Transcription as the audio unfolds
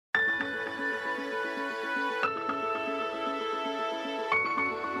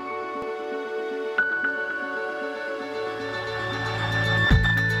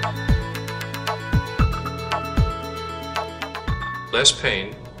less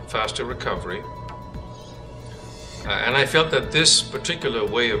pain, faster recovery. And I felt that this particular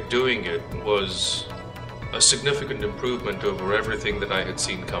way of doing it was a significant improvement over everything that I had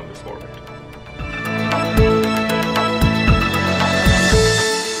seen come before it.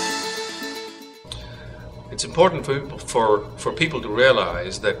 It's important for people to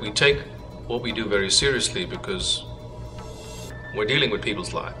realize that we take what we do very seriously because we're dealing with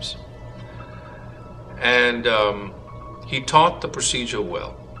people's lives. And he taught the procedure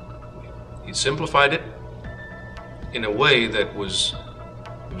well. He simplified it in a way that was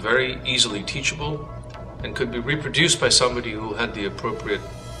very easily teachable and could be reproduced by somebody who had the appropriate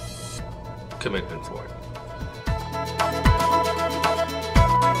commitment for it.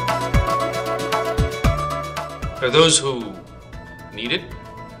 There are those who need it,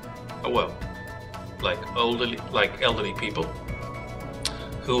 like elderly people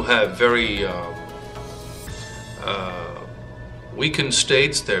who have very weakened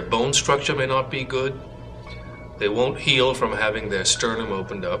states. Their bone structure may not be good. They won't heal from having their sternum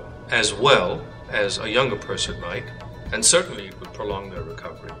opened up as well as a younger person might, and certainly it would prolong their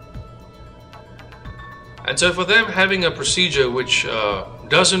recovery. And so for them, having a procedure which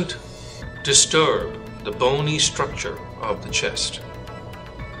doesn't disturb the bony structure of the chest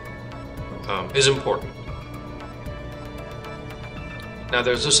is important. Now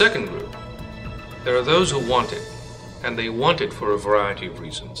there's a second group. There are those who want it, and they want it for a variety of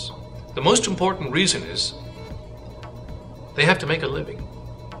reasons. The most important reason is they have to make a living.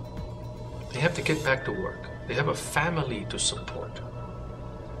 They have to get back to work. They have a family to support.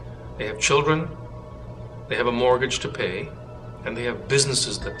 They have children, they have a mortgage to pay, and they have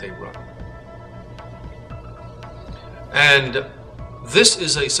businesses that they run. And this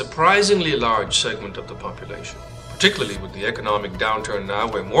is a surprisingly large segment of the population, particularly with the economic downturn now,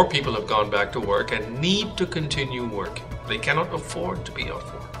 where more people have gone back to work and need to continue working. They cannot afford to be off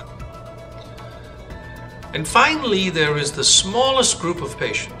work. And finally, there is the smallest group of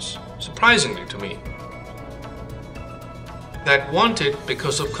patients, surprisingly to me, that want it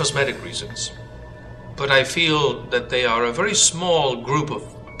because of cosmetic reasons. But I feel that they are a very small group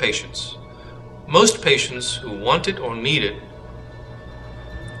of patients. Most patients who want it or need it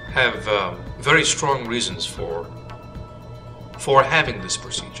have very strong reasons for having this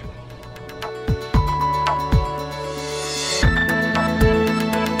procedure.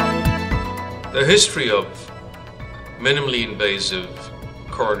 The history of minimally invasive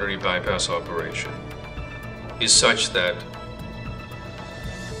coronary bypass operation is such that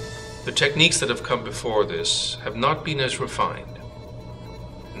the techniques that have come before this have not been as refined.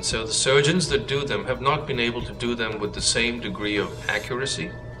 And so the surgeons that do them have not been able to do them with the same degree of accuracy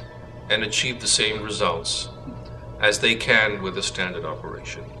and achieve the same results as they can with a standard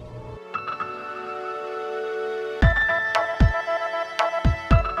operation.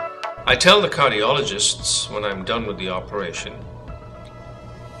 I tell the cardiologists when I'm done with the operation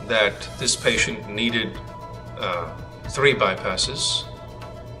that this patient needed 3 bypasses,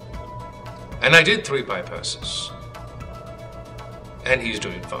 and I did 3 bypasses, and he's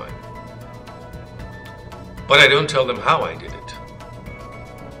doing fine. But I don't tell them how I did it.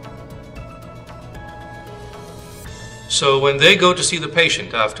 So when they go to see the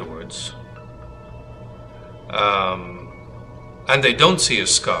patient afterwards, and they don't see a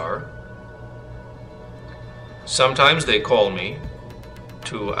scar, sometimes they call me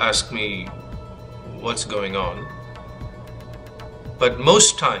to ask me what's going on. But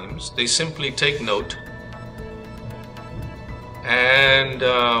most times they simply take note and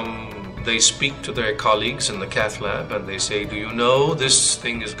they speak to their colleagues in the cath lab and they say, do you know this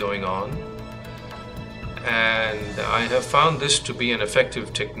thing is going on? And I have found this to be an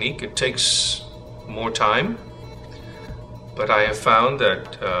effective technique. It takes more time, but I have found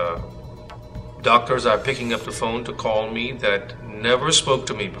that doctors are picking up the phone to call me that never spoke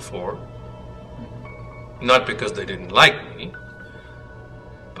to me before, not because they didn't like me,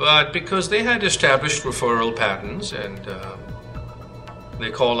 but because they had established referral patterns, and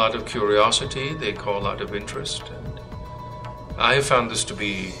they call out of curiosity, they call out of interest. And I have found this to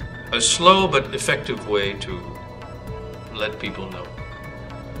be a slow but effective way to let people know.